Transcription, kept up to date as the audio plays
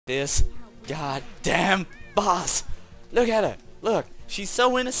this goddamn boss. Look at her. Look, she's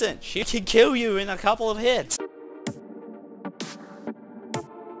so innocent. She can kill you in a couple of hits.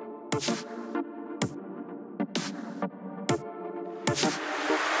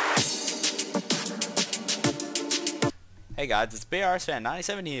 Hey guys, it's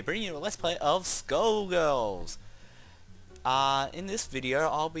BRSFan97 here, bringing you a Let's Play of Skullgirls. In this video,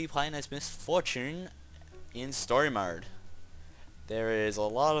 I'll be playing as Miss Fortune in story mode. There is a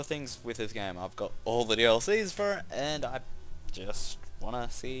lot of things with this game. I've got all the DLCs for it, and I just want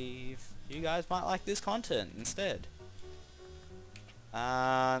to see if you guys might like this content instead.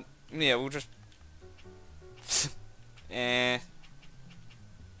 Yeah, we'll just...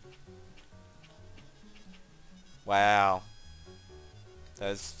 Wow.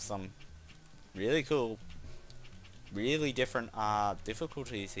 There's some really cool, really different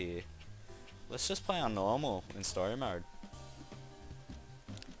difficulties here. Let's just play on normal in story mode.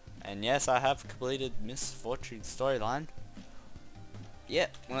 And yes, I have completed Miss Fortune's storyline.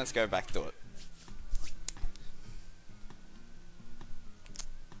 Yep, let's go back to it.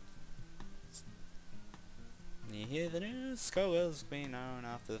 You hear the news? Skullgirls being known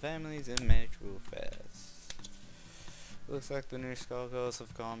after the family's image will fest. Looks like the new Skullgirls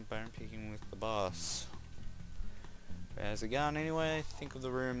have gone bone picking with the boss. Where's he gone anyway? Think of the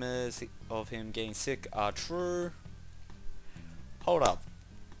rumors of him getting sick are true. Hold up.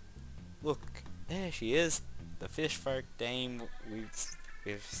 Look, there she is. The fish folk dame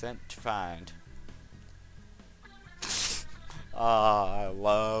we've sent to find. I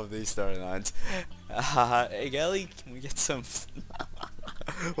love these storylines. Hey Gelly, can we get some...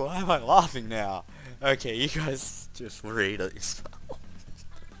 Why am I laughing now? Okay, you guys just read it yourself.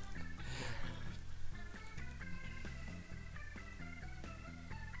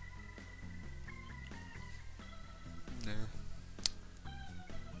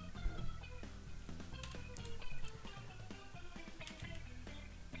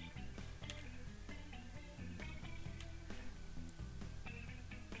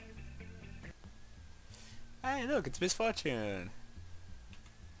 Hey, look, it's Miss Fortune.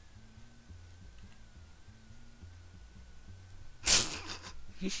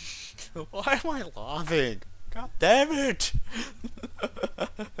 Why am I laughing? God damn it!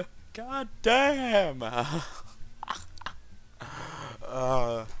 God damn!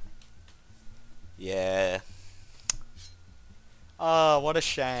 Yeah. Oh, what a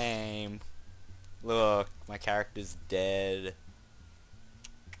shame. Look, my character's dead.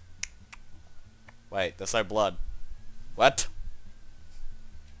 Wait, there's no blood. What?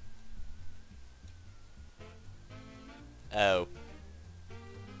 Oh.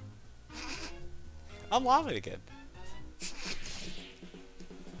 I'm laughing again.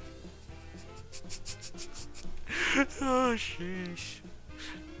 Oh, sheesh.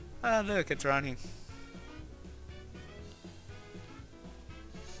 Ah, look, it's running.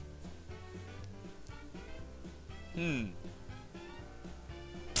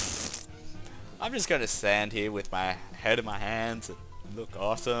 I'm just gonna stand here with my head in my hands and look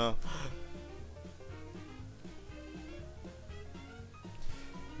awesome.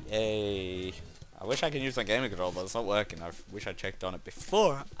 Yay. I wish I could use my gaming controller, but it's not working. I wish I checked on it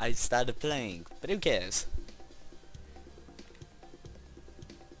before I started playing, but who cares?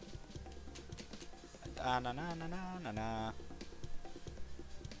 Na na na na na na.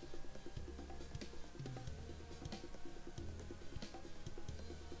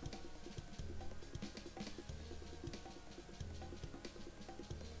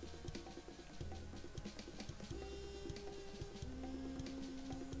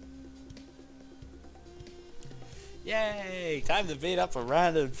 Yay! Time to beat up a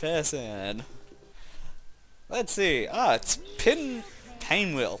random person. Let's see. Ah, it's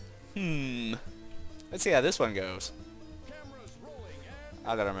Painwheel. Let's see how this one goes.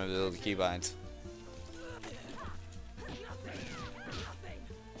 I gotta remember the little keybinds.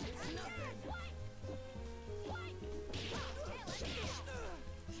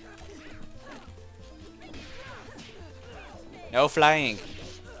 No flying.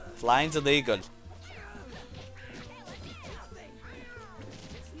 Flying's illegal.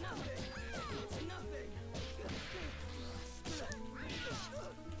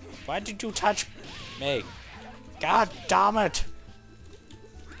 Why did you touch me? God damn it!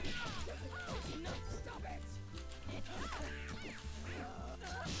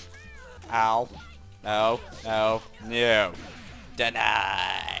 Ow. No, no, no.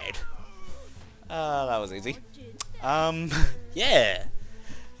 Denied. That was easy. Yeah.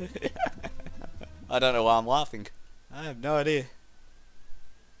 I don't know why I'm laughing. I have no idea.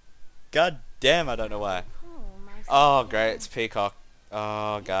 God damn, I don't know why. Oh, great, it's Peacock.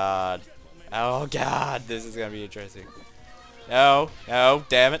 Oh god. Oh god, this is gonna be interesting. No, no,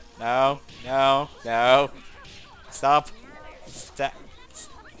 damn it. No, no, no. Stop. Stop.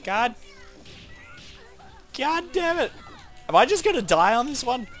 God. God damn it. Am I just gonna die on this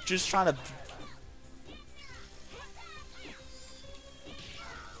one? Just trying to...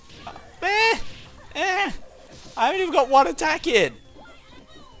 I haven't even got one attack in.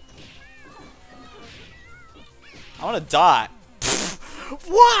 I wanna die.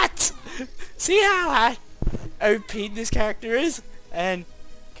 What? See how OP this character is? And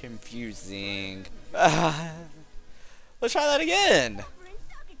confusing. Let's try that again.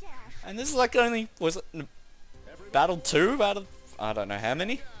 And this is like only, was it battle 2 out of I don't know how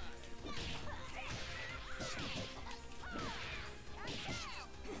many?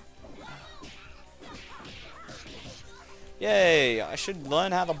 Yay, I should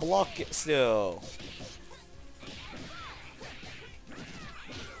learn how to block it still.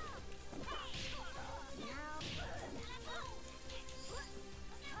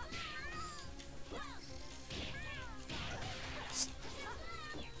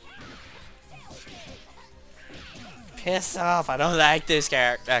 Piss off, I don't like this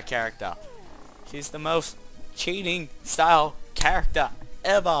character. She's the most cheating style character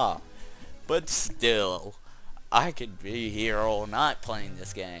ever. But still, I could be here all night playing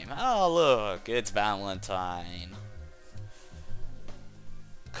this game. Oh look, it's Valentine.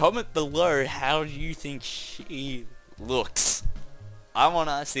 Comment below, how do you think she looks? I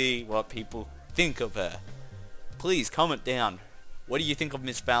wanna see what people think of her. Please comment down, what do you think of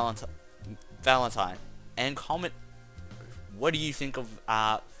Miss Valentine? And comment, what do you think of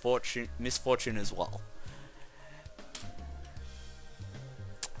Miss Fortune as well?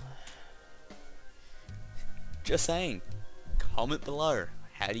 Just saying, comment below,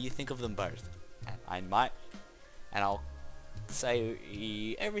 how do you think of them both? And I'll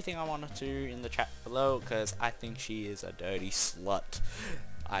say everything I wanted to in the chat below, because I think she is a dirty slut.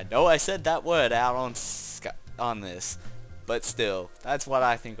 I know I said that word out on this, but still, that's what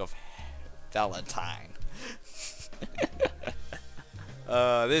I think of Valentine.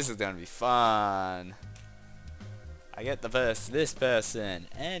 This is gonna be fun. I get the verse this person,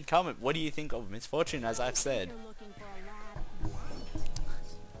 and comment what do you think of Miss Fortune, as I've said.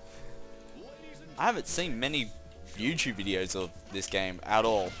 I haven't seen many YouTube videos of this game at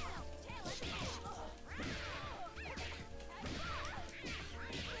all.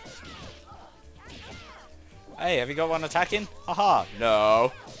 Hey, have you got one attacking? Haha,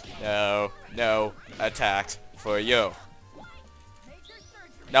 no, no, no attacks for you.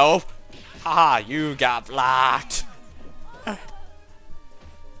 No, haha, you got blocked.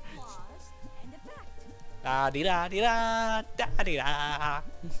 Da dee da dee da da dee da.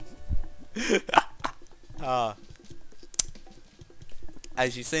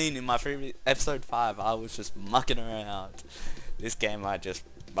 As you've seen in my previous episode 5, I was just mucking around. This game I just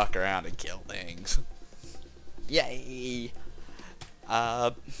muck around and kill things. Yay!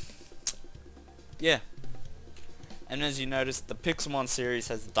 Yeah. And as you noticed, the Pixelmon series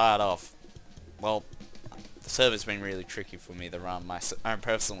has died off. Well, the server's been really tricky for me to run my own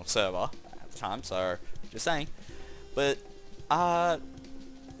personal server at the time, so just saying. But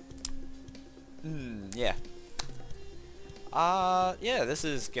yeah. Yeah, this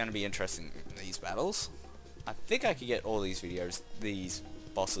is gonna be interesting, these battles. I think I could get all these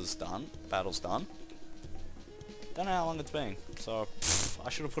battles done. Don't know how long it's been, so I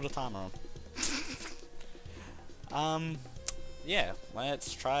should have put a timer on. Yeah,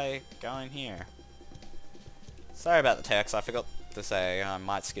 let's try going here. Sorry about the text, I forgot to say I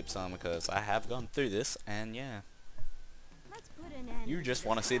might skip some because I have gone through this, and yeah. You just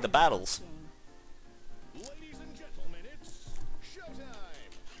want to see the battles. Ladies and gentlemen, it's showtime.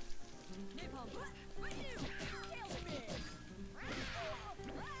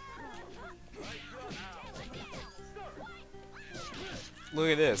 Look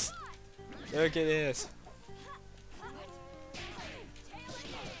at this. Look at this.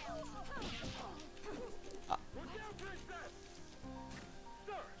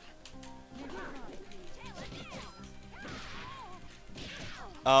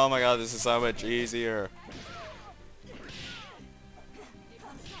 Oh my god, this is so much easier.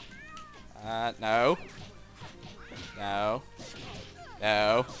 No. No.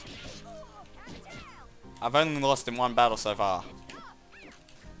 No. I've only lost in one battle so far.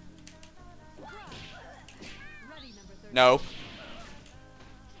 No.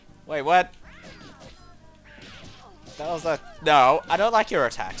 Wait, what? That was a... No, I don't like your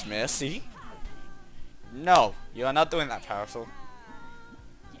attacks, Missy. No, you are not doing that, Parasol.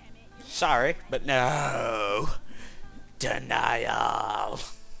 Sorry, but no. Denial.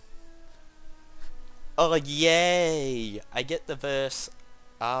 Oh yay! I get the verse.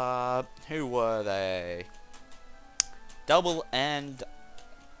 Who were they? Double and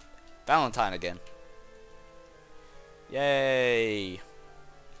Valentine again. Yay!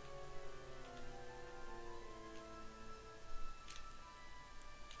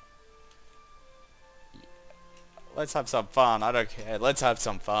 Let's have some fun. I don't care. Let's have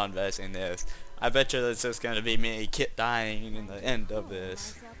some fun versing this. I bet you that's just gonna be me, Kit, dying in the end of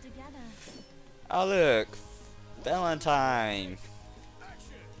this. Oh look, Valentine.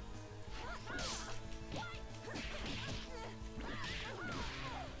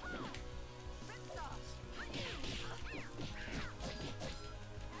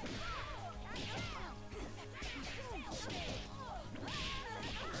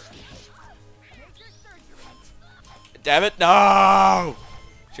 Damn it, no!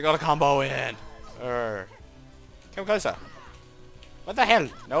 She got a combo in. Come closer. What the hell?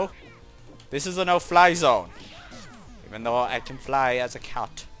 No. This is a no-fly zone. Even though I can fly as a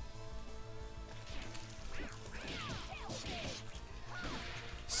cat.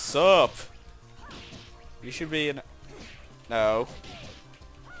 Sup? You should be in... No.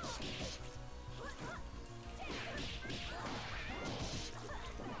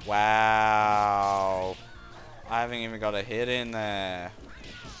 Wow. I haven't even got a hit in there.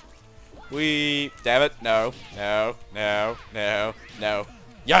 Damn it, no, no, no, no, no.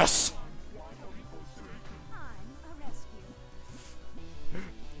 Yes!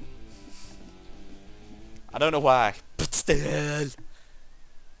 I don't know why, but still.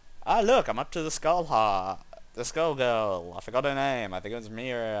 Ah, look, I'm up to the Skullgirl. I forgot her name. I think it was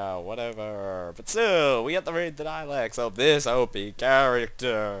Mira, whatever. But still, we have to read the dialects of this OP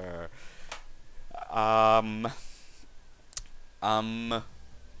character.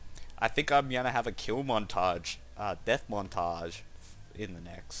 I think I'm gonna have a kill montage, death montage in the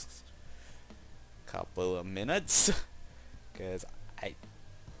next couple of minutes, cause it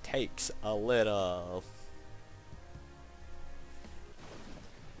takes a little.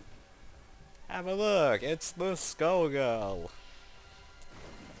 Have a look, it's the Skullgirl.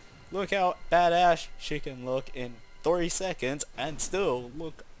 Look how badass she can look in 3 seconds and still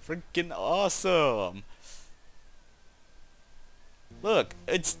look freaking awesome. Look,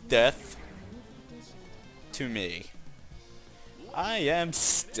 it's death to me. I am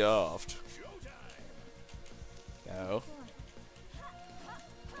stuffed. No.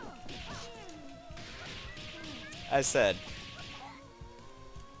 I said.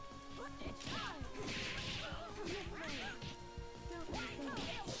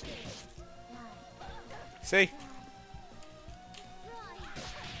 See?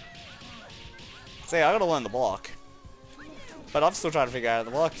 See, I gotta learn the block. But I'm still trying to figure out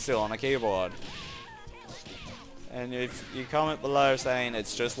the block still on the keyboard. And if you comment below saying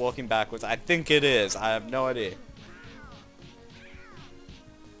it's just walking backwards, I think it is. I have no idea.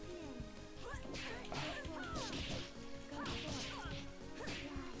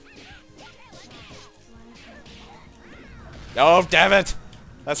 Oh, damn it!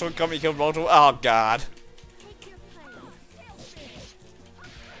 That's what got me killed multiple. Oh, God.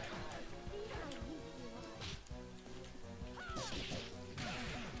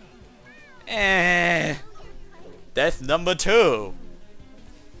 Death number 2.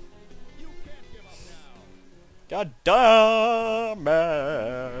 God damn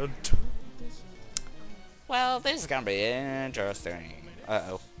it. Well, this is gonna be interesting.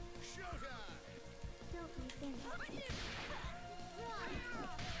 Uh-oh.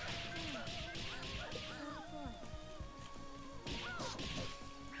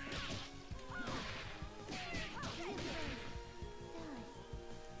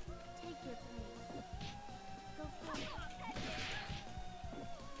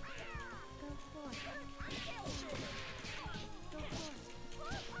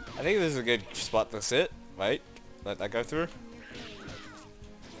 I think this is a good spot to sit. Wait, let that go through.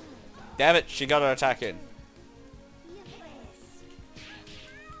 Damn it, she got her attack in.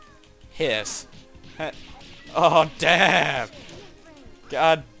 Hiss. Oh, damn!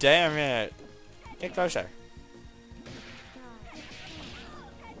 God damn it. Get closer.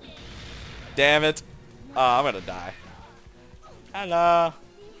 Damn it. Oh, I'm gonna die. Hello.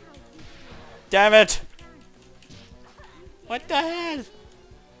 Damn it! What the hell?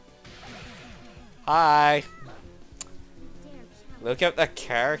 Hi. Look at the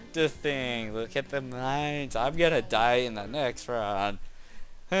character thing. Look at the lines. I'm gonna die in the next round.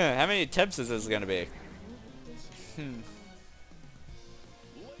 Huh, how many attempts is this gonna be?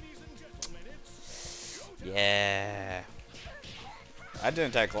 Yeah. That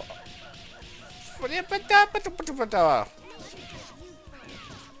didn't take long.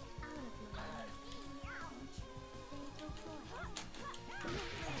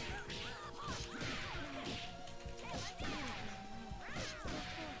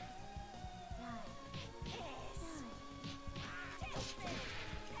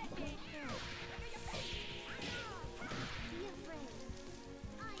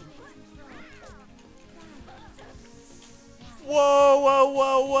 Whoa, whoa,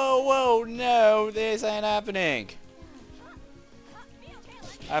 whoa, whoa, whoa, no, this ain't happening.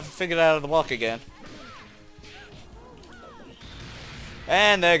 I've figured out of the block again.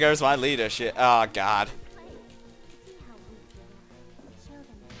 And there goes my leadership. Oh, God.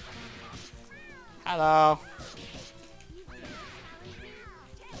 Hello.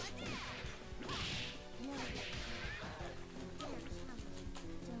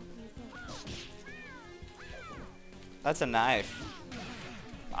 That's a knife.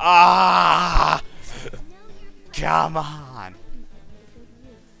 Ah! Come on.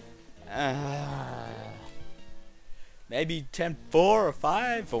 Maybe 10-4 or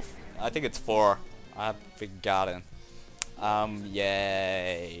 5? Or I think it's 4. I've forgotten.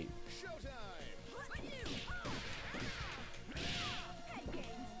 Yay.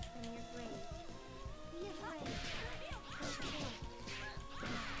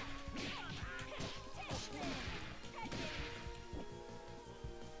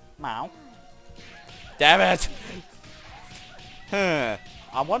 Meow. Damn it! Huh.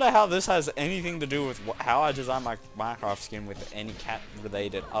 I wonder how this has anything to do with how I designed my Minecraft skin with any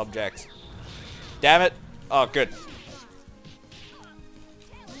cat-related objects. Damn it! Oh, good.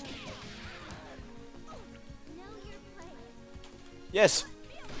 Yes!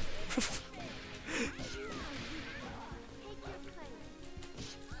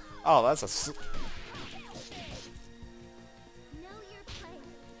 Oh, that's a...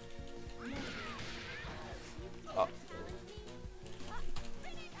 Oh.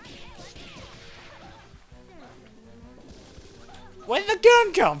 Where did the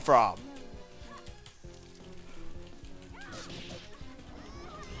gun come from?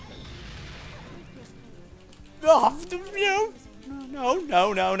 Oh,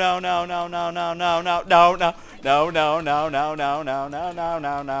 no, no, no, no, no, no, no, no, no, no, no, no. No, no, no, no, no, no, no, no,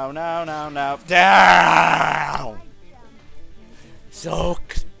 no, no, no, no, no. Down! So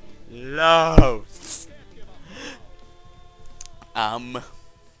close.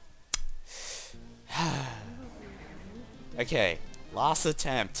 Okay, last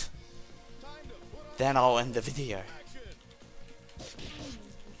attempt. Then I'll end the video.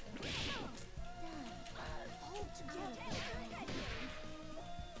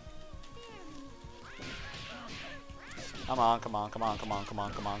 Come on, come on, come on, come on, come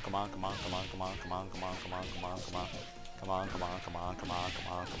on, come on, come on, come on, come on, come on, come on, come on, come on, come on, come on. Come on, come on, come on, come on,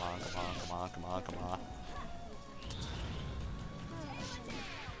 come on, come on, come on, come on, come on, come on.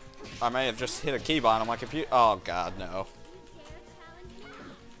 I may have just hit a keybind on my computer. Oh god, no.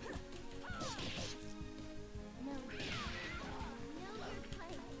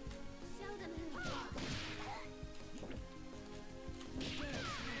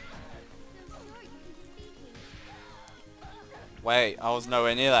 Wait, I was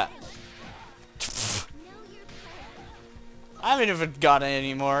nowhere near that. I haven't even got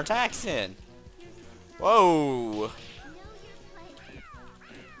any more attacks in. Whoa.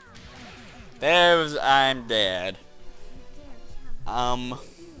 There's... I'm dead.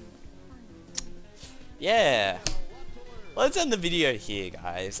 Yeah. Let's end the video here,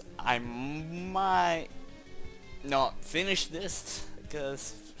 guys. I might not finish this,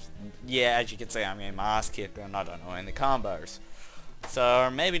 because, yeah, as you can see, I'm getting my ass kicked and I don't know any combos. So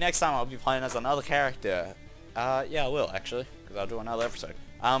maybe next time I'll be playing as another character. Yeah, I will actually, because I'll do another episode.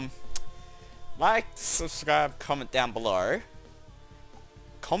 Like, subscribe, comment down below.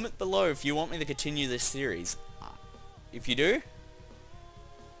 Comment below if you want me to continue this series. If you do,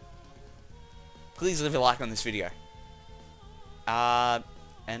 please leave a like on this video. And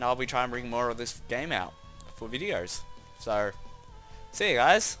I'll be trying to bring more of this game out for videos. So, see you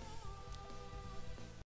guys.